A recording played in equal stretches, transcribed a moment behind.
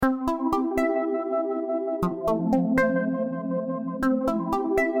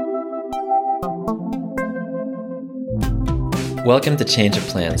Welcome to Change of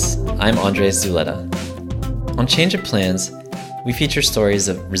Plans. I'm Andres Zuleta. On Change of Plans, we feature stories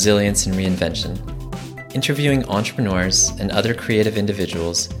of resilience and reinvention, interviewing entrepreneurs and other creative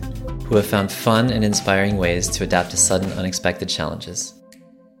individuals who have found fun and inspiring ways to adapt to sudden, unexpected challenges.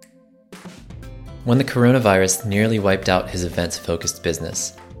 When the coronavirus nearly wiped out his events-focused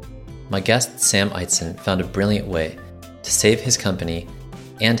business, my guest Sam Eitzen found a brilliant way to save his company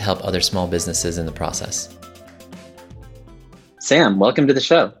and help other small businesses in the process. Sam, welcome to the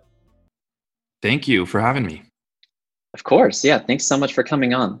show. Thank you for having me. Of course. Yeah. Thanks so much for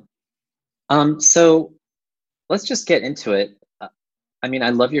coming on. So let's just get into it. I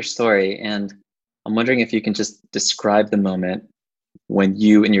love your story, and I'm wondering if you can just describe the moment when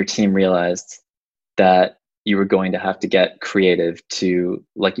you and your team realized that you were going to have to get creative to,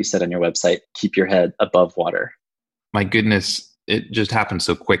 like you said on your website, keep your head above water. My goodness, it just happened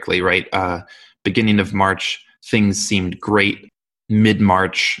so quickly, right? Beginning of March, things seemed great.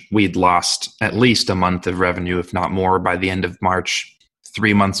 Mid-March, we'd lost at least a month of revenue, if not more. By the end of March,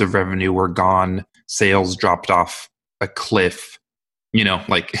 3 months of revenue were gone. Sales dropped off a cliff.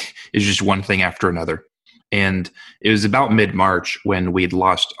 It's just one thing after another. And it was about mid-March when we'd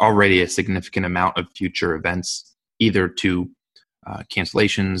lost already a significant amount of future events, either to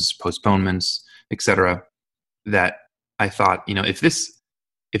cancellations, postponements, etc., that I thought, if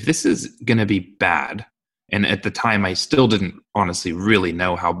this is going to be bad, and at the time I still didn't honestly really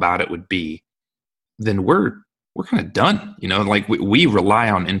know how bad it would be, then we're kind of done. We rely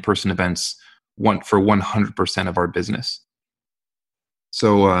on in-person events for 100% of our business.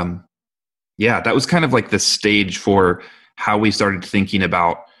 So that was kind of like the stage for how we started thinking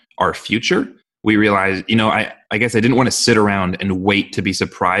about our future. We realized, I guess I didn't want to sit around and wait to be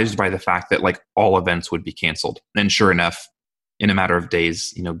surprised by the fact that all events would be canceled. And sure enough, in a matter of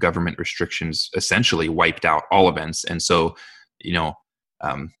days, government restrictions essentially wiped out all events. And so,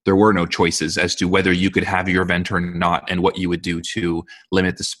 there were no choices as to whether you could have your event or not and what you would do to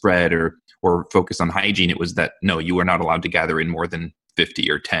limit the spread or focus on hygiene. It was that, no, you were not allowed to gather in more than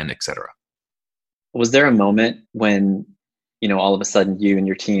 50 or 10, etc. Was there a moment when, all of a sudden you and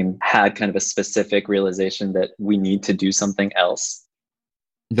your team had kind of a specific realization that we need to do something else?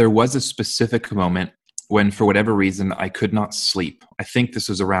 There was a specific moment when, for whatever reason, I could not sleep. I think this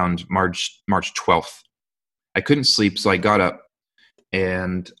was around March 12th. I couldn't sleep, so I got up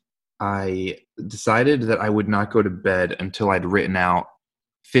and I decided that I would not go to bed until I'd written out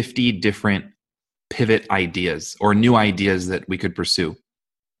 50 different pivot ideas or new ideas that we could pursue.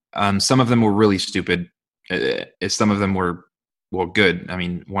 Some of them were really stupid. Some of them were, good.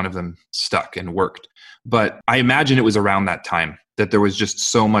 One of them stuck and worked. But I imagine it was around that time that there was just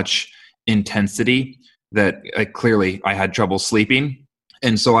so much intensity that clearly I had trouble sleeping.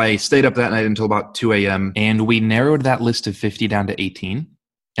 And so I stayed up that night until about 2 a.m. and we narrowed that list of 50 down to 18.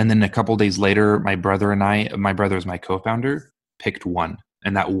 And then a couple days later, my brother is my co-founder, picked one.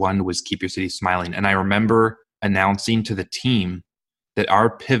 And that one was Keep Your City Smiling. And I remember announcing to the team that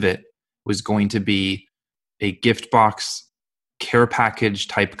our pivot was going to be a gift box care package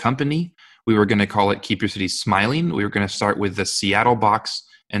type company. We were going to call it Keep Your City Smiling. We were going to start with the Seattle box.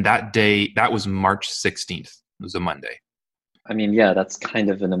 And that day, that was March 16th. It was a Monday. That's kind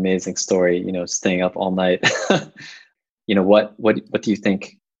of an amazing story, staying up all night. What do you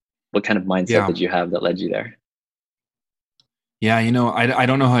think? What kind of mindset did you have that led you there? Yeah, I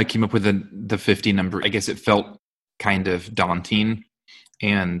don't know how I came up with the 50 number. I guess it felt kind of daunting.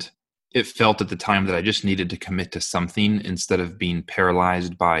 And it felt at the time that I just needed to commit to something instead of being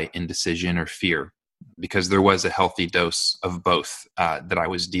paralyzed by indecision or fear, because there was a healthy dose of both that I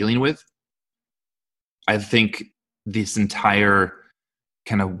was dealing with. I think this entire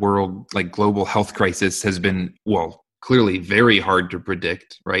kind of world, global health crisis has been, clearly very hard to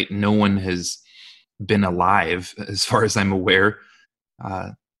predict, right? No one has been alive, as far as I'm aware,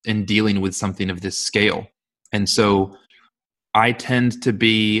 in dealing with something of this scale. And so I tend to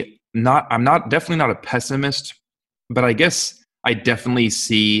be definitely not a pessimist, but I guess I definitely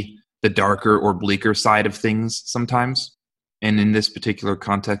see the darker or bleaker side of things sometimes. And in this particular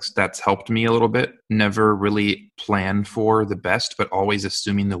context, that's helped me a little bit. Never really plan for the best, but always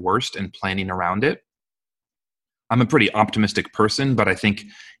assuming the worst and planning around it. I'm a pretty optimistic person, but I think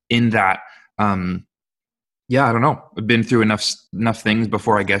in that, I don't know. I've been through enough things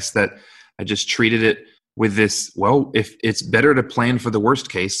before, I guess, that I just treated it with this, if it's better to plan for the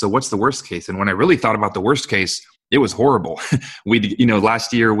worst case, so what's the worst case? And when I really thought about the worst case, it was horrible.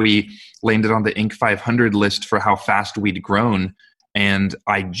 Last year we landed on the Inc. 500 list for how fast we'd grown. And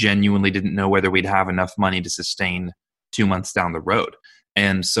I genuinely didn't know whether we'd have enough money to sustain 2 months down the road.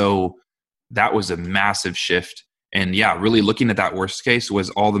 And so that was a massive shift. And yeah, really looking at that worst case was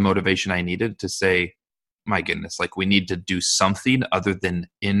all the motivation I needed to say, my goodness, like we need to do something other than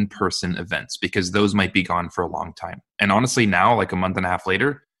in-person events because those might be gone for a long time. And honestly, now, like a month and a half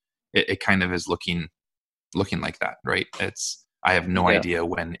later, it kind of is looking like that, right? I have no idea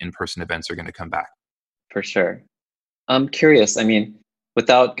when in-person events are going to come back. For sure. I'm curious, I mean,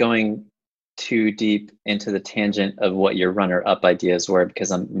 without going too deep into the tangent of what your runner-up ideas were,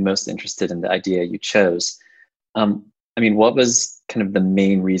 because I'm most interested in the idea you chose. I mean, what was kind of the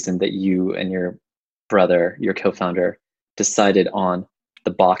main reason that you and your brother, your co-founder, decided on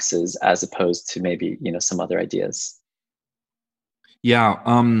the boxes as opposed to maybe, some other ideas? Yeah,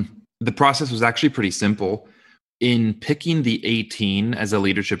 the process was actually pretty simple. In picking the 18 as a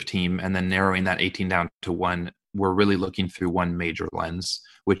leadership team and then narrowing that 18 down to one, we're really looking through one major lens,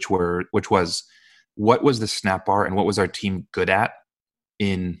 which was what was the snap bar and what was our team good at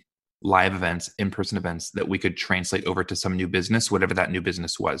in live events, in-person events that we could translate over to some new business, whatever that new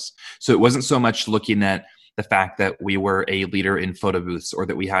business was. So it wasn't so much looking at the fact that we were a leader in photo booths or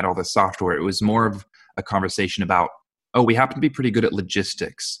that we had all the software. It was more of a conversation about, oh, we happen to be pretty good at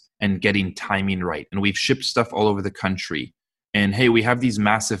logistics and getting timing right. And we've shipped stuff all over the country. And hey, we have these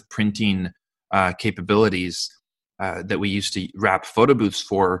massive printing capabilities that we used to wrap photo booths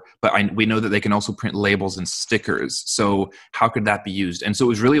for, but we know that they can also print labels and stickers. So how could that be used? And so it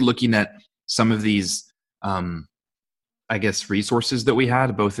was really looking at some of these, resources that we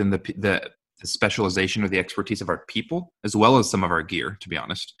had, both in the specialization or the expertise of our people, as well as some of our gear, to be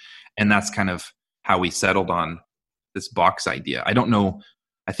honest. And that's kind of how we settled on this box idea. I don't know.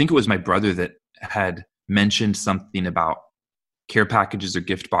 I think it was my brother that had mentioned something about care packages or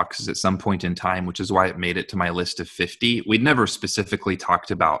gift boxes at some point in time, which is why it made it to my list of 50. We'd never specifically talked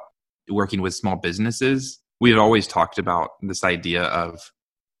about working with small businesses. We had always talked about this idea of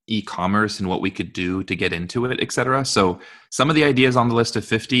e-commerce and what we could do to get into it, et cetera. So some of the ideas on the list of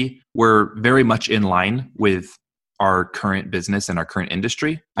 50 were very much in line with our current business and our current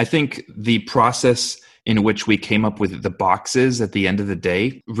industry. I think the process in which we came up with the boxes at the end of the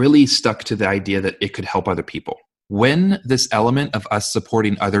day really stuck to the idea that it could help other people. When this element of us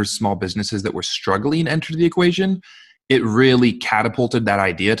supporting other small businesses that were struggling entered the equation, it really catapulted that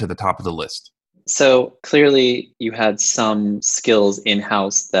idea to the top of the list. So clearly you had some skills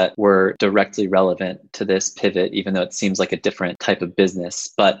in-house that were directly relevant to this pivot, even though it seems like a different type of business.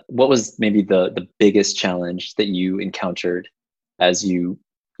 But what was maybe the biggest challenge that you encountered as you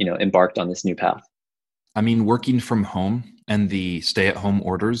embarked on this new path? I mean, working from home and the stay-at-home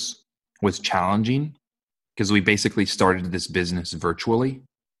orders was challenging because we basically started this business virtually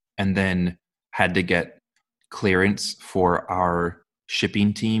and then had to get clearance for our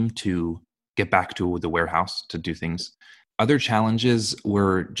shipping team to get back to the warehouse to do things. Other challenges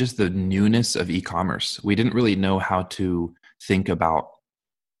were just the newness of e-commerce. We didn't really know how to think about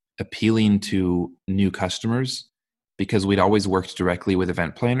appealing to new customers because we'd always worked directly with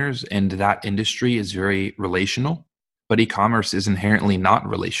event planners, and that industry is very relational, but e-commerce is inherently not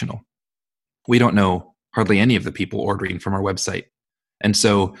relational. We don't know hardly any of the people ordering from our website. And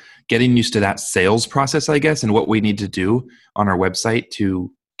so getting used to that sales process, I guess, and what we need to do on our website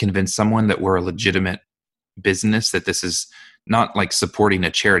to convince someone that we're a legitimate business, that this is not like supporting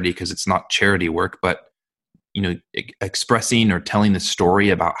a charity because it's not charity work, but expressing or telling the story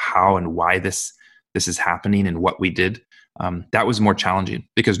about how and why this is happening and what we did. That was more challenging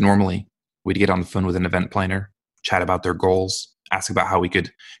because normally we'd get on the phone with an event planner, chat about their goals, ask about how we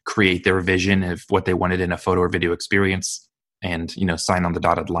could create their vision of what they wanted in a photo or video experience and, sign on the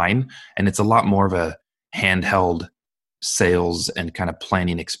dotted line. And it's a lot more of a handheld sales and kind of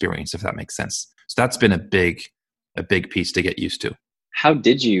planning experience, if that makes sense. So that's been a big piece to get used to. How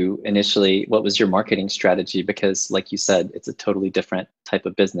did you initially, what was your marketing strategy? Because like you said, it's a totally different type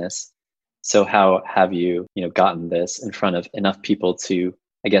of business. So how have you, gotten this in front of enough people to,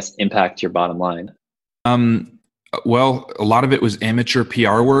 I guess, impact your bottom line? Well, a lot of it was amateur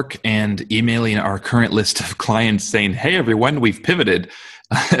PR work and emailing our current list of clients saying, "Hey, everyone, we've pivoted,"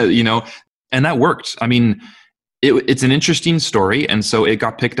 and that worked. I mean, it's an interesting story. And so it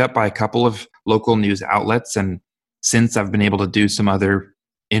got picked up by a couple of local news outlets. And since I've been able to do some other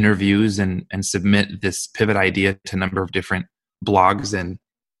interviews and submit this pivot idea to a number of different blogs and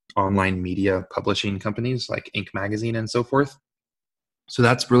online media publishing companies like Inc. Magazine and so forth. So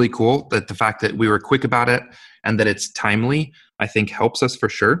that's really cool that the fact that we were quick about it and that it's timely, I think helps us for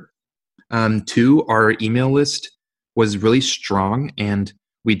sure. Two, our email list was really strong and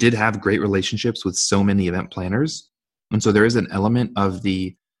we did have great relationships with so many event planners. And so there is an element of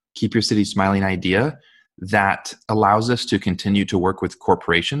the Keep Your City Smiling idea that allows us to continue to work with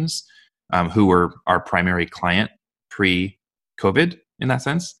corporations who were our primary client pre-COVID in that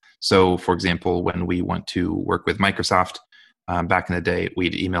sense. So, for example, when we went to work with Microsoft back in the day,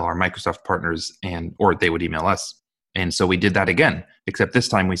 we'd email our Microsoft partners or they would email us. And so we did that again, except this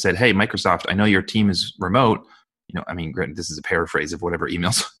time we said, hey, Microsoft, I know your team is remote. Granted, this is a paraphrase of whatever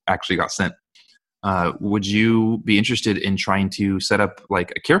emails actually got sent. Would you be interested in trying to set up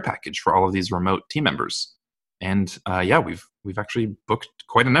like a care package for all of these remote team members? And we've actually booked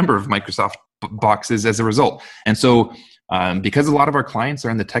quite a number of Microsoft boxes as a result. And so because a lot of our clients are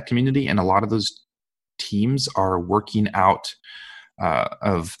in the tech community and a lot of those teams are working out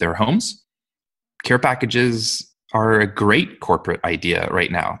of their homes, care packages are a great corporate idea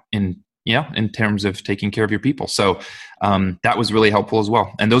right now in terms of taking care of your people. So that was really helpful as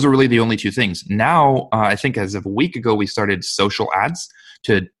well. And those are really the only two things. Now, I think as of a week ago, we started social ads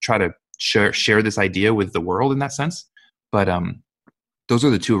to try to share this idea with the world in that sense. But those are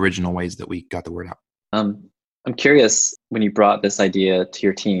the two original ways that we got the word out. I'm curious, when you brought this idea to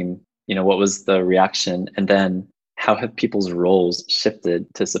your team, what was the reaction? And then how have people's roles shifted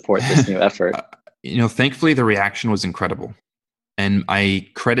to support this new effort? Thankfully, the reaction was incredible. And I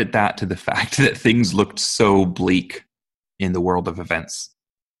credit that to the fact that things looked so bleak in the world of events.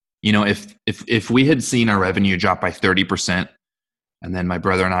 If we had seen our revenue drop by 30%, and then my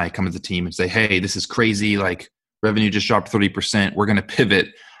brother and I come to the team and say, hey, this is crazy, like revenue just dropped 30%, we're going to pivot,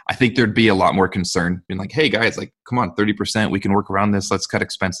 I think there'd be a lot more concern. Being like, hey guys, like, come on, 30%, we can work around this, let's cut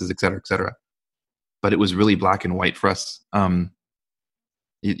expenses, et cetera, et cetera. But it was really black and white for us.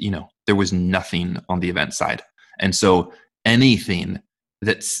 There was nothing on the event side. And so anything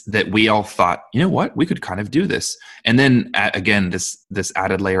that we all thought, we could kind of do this. And then again, this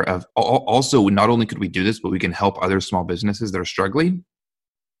added layer of also not only could we do this, but we can help other small businesses that are struggling.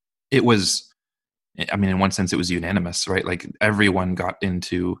 It was, in one sense, it was unanimous, right? Like everyone got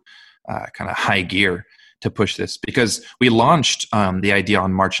into kind of high gear to push this because we launched the idea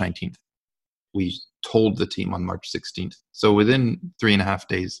on March 19th. We told the team on March 16th. So within 3.5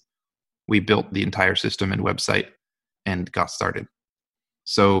 days, we built the entire system and website and got started.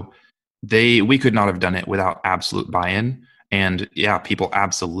 So we could not have done it without absolute buy-in. And people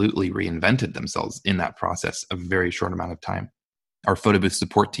absolutely reinvented themselves in that process, a very short amount of time. Our photo booth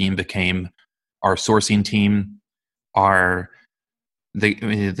support team became our sourcing team,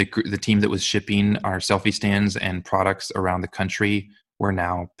 the team that was shipping our selfie stands and products around the country. We're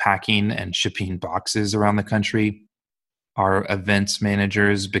now packing and shipping boxes around the country. Our events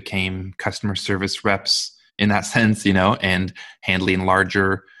managers became customer service reps in that sense, and handling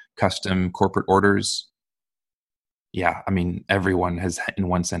larger custom corporate orders. Yeah, everyone has, in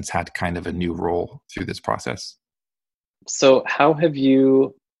one sense, had kind of a new role through this process. So how have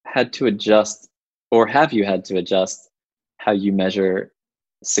you had to adjust, or have you had to adjust how you measure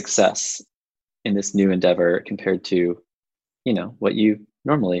success in this new endeavor compared to, what you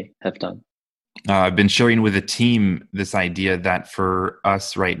normally have done? I've been sharing with the team this idea that for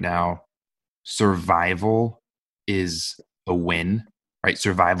us right now, survival is a win, right?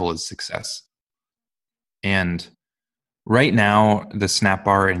 Survival is success. And right now, the Snap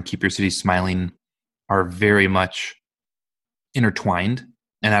Bar and Keep Your City Smiling are very much intertwined.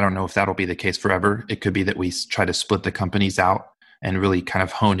 And I don't know if that'll be the case forever. It could be that we try to split the companies out and really kind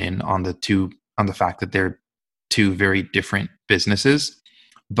of hone in on the fact that they're two very different businesses.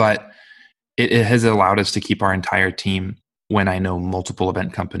 But it has allowed us to keep our entire team when I know multiple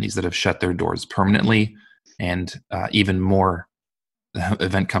event companies that have shut their doors permanently, and even more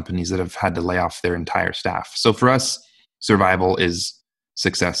event companies that have had to lay off their entire staff. So for us, survival is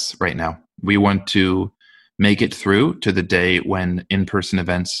success right now. We want to make it through to the day when in-person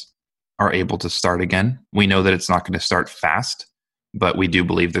events are able to start again. We know that it's not going to start fast, but we do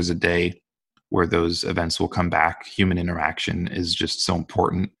believe there's a day where those events will come back. Human interaction is just so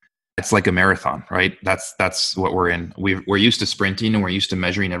important. It's like a marathon, right? That's what we're in. We're used to sprinting, and we're used to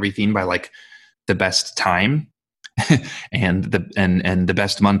measuring everything by like the best time and the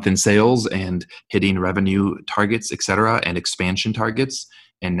best month in sales and hitting revenue targets, et cetera, and expansion targets.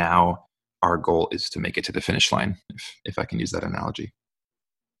 And now our goal is to make it to the finish line, if I can use that analogy.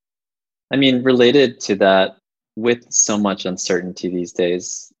 Related to that, with so much uncertainty these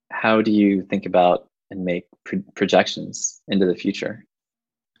days, how do you think about and make projections into the future?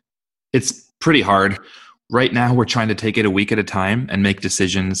 It's pretty hard. Right now, we're trying to take it a week at a time and make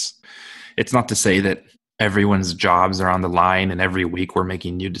decisions. It's not to say that everyone's jobs are on the line and every week we're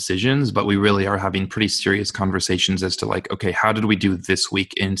making new decisions, but we really are having pretty serious conversations as to like, okay, how did we do this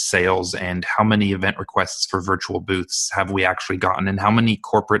week in sales, and how many event requests for virtual booths have we actually gotten, and how many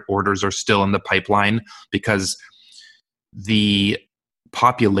corporate orders are still in the pipeline? Because the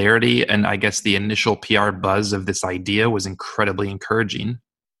popularity and I guess the initial PR buzz of this idea was incredibly encouraging,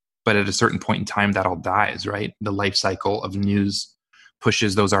 but at a certain point in time that all dies, right? The life cycle of news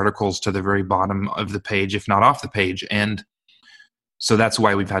pushes those articles to the very bottom of the page, if not off the page. And so that's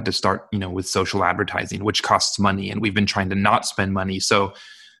why we've had to start, with social advertising, which costs money, and we've been trying to not spend money. So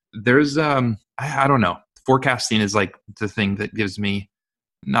there's, I don't know, forecasting is like the thing that gives me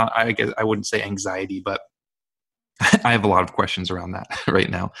not, I guess I wouldn't say anxiety, but I have a lot of questions around that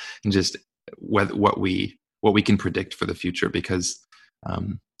right now, and just what we can predict for the future, because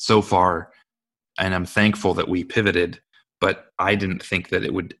so far, and I'm thankful that we pivoted, but I didn't think that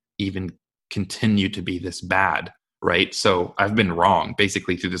it would even continue to be this bad, right? So I've been wrong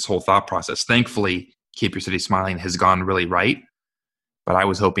basically through this whole thought process. Thankfully, Keep Your City Smiling has gone really right, but I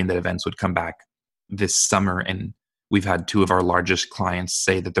was hoping that events would come back this summer, and we've had 2 of our largest clients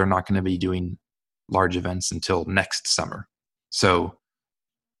say that they're not going to be doing large events until next summer. So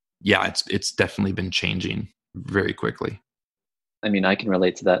yeah, it's definitely been changing very quickly. I mean, I can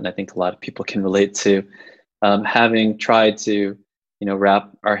relate to that, and I think a lot of people can relate to having tried to, wrap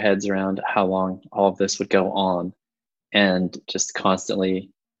our heads around how long all of this would go on, and just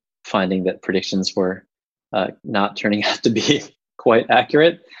constantly finding that predictions were not turning out to be quite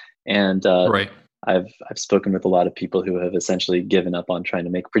accurate. And Right. I've spoken with a lot of people who have essentially given up on trying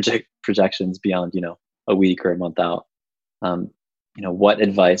to make projections beyond, a week or a month out. What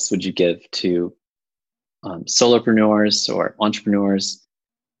advice would you give to solopreneurs or entrepreneurs,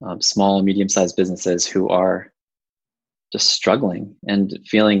 small and medium-sized businesses who are just struggling and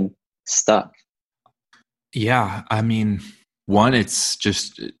feeling stuck? Yeah, I mean, one, it's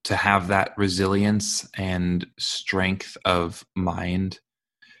just to have that resilience and strength of mind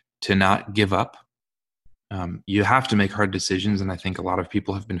to not give up. You have to make hard decisions, and I think a lot of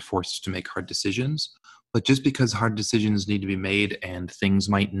people have been forced to make hard decisions. But just because hard decisions need to be made and things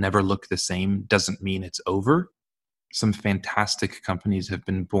might never look the same doesn't mean it's over. Some fantastic companies have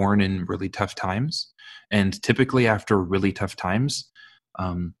been born in really tough times. And typically after really tough times,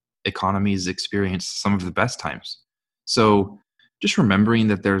 economies experience some of the best times. So just remembering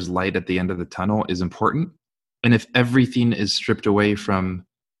that there's light at the end of the tunnel is important. And if everything is stripped away from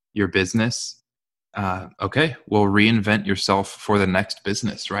your business, okay, well, reinvent yourself for the next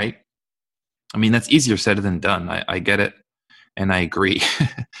business, right? I mean, that's easier said than done. I get it. And I agree.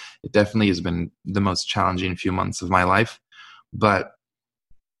 It definitely has been the most challenging few months of my life. But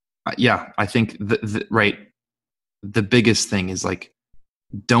yeah, I think the biggest thing is like,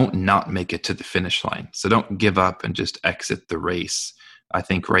 don't not make it to the finish line. So don't give up and just exit the race. I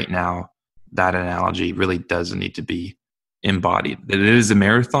think right now that analogy really does need to be embodied. That it is a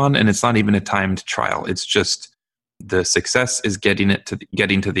marathon, and it's not even a timed trial. It's just the success is getting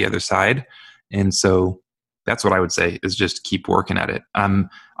to the other side. And so that's what I would say, is just keep working at it.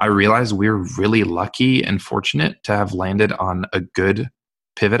 I realize we're really lucky and fortunate to have landed on a good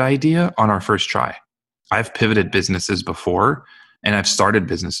pivot idea on our first try. I've pivoted businesses before, and I've started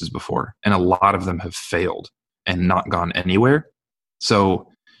businesses before, and a lot of them have failed and not gone anywhere. So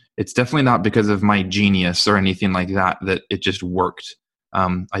it's definitely not because of my genius or anything like that it just worked.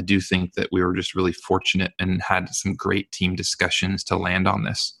 I do think that we were just really fortunate and had some great team discussions to land on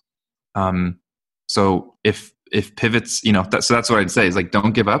this. So if pivots, so that's what I'd say is like,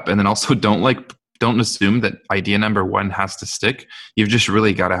 don't give up. And then also don't assume that idea number 1 has to stick. You've just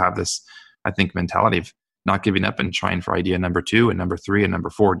really got to have this, I think, mentality of not giving up and trying for idea number 2 and number 3 and number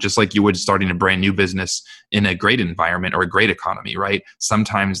 4, just like you would starting a brand new business in a great environment or a great economy, right?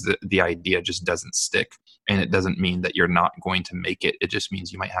 Sometimes the idea just doesn't stick, and it doesn't mean that you're not going to make it. It just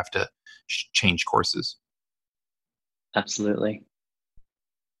means you might have to change courses. Absolutely.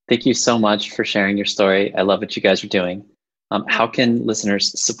 Thank you so much for sharing your story. I love what you guys are doing. How can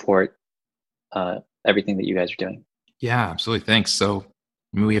listeners support everything that you guys are doing? Yeah, absolutely. Thanks. So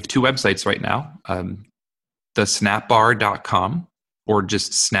we have 2 websites right now, thesnapbar.com or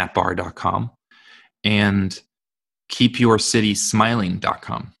just snapbar.com and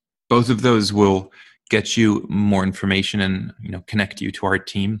keepyourcitysmiling.com. Both of those will get you more information and connect you to our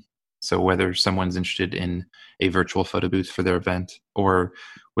team. So whether someone's interested in a virtual photo booth for their event or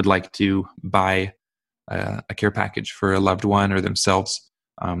would like to buy a care package for a loved one or themselves,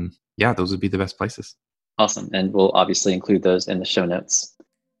 those would be the best places. Awesome. And we'll obviously include those in the show notes.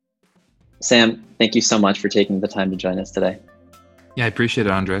 Sam, thank you so much for taking the time to join us today. Yeah, I appreciate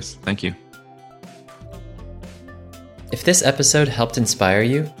it, Andres. Thank you. If this episode helped inspire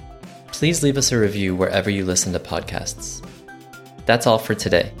you, please leave us a review wherever you listen to podcasts. That's all for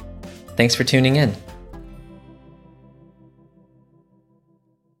today. Thanks for tuning in.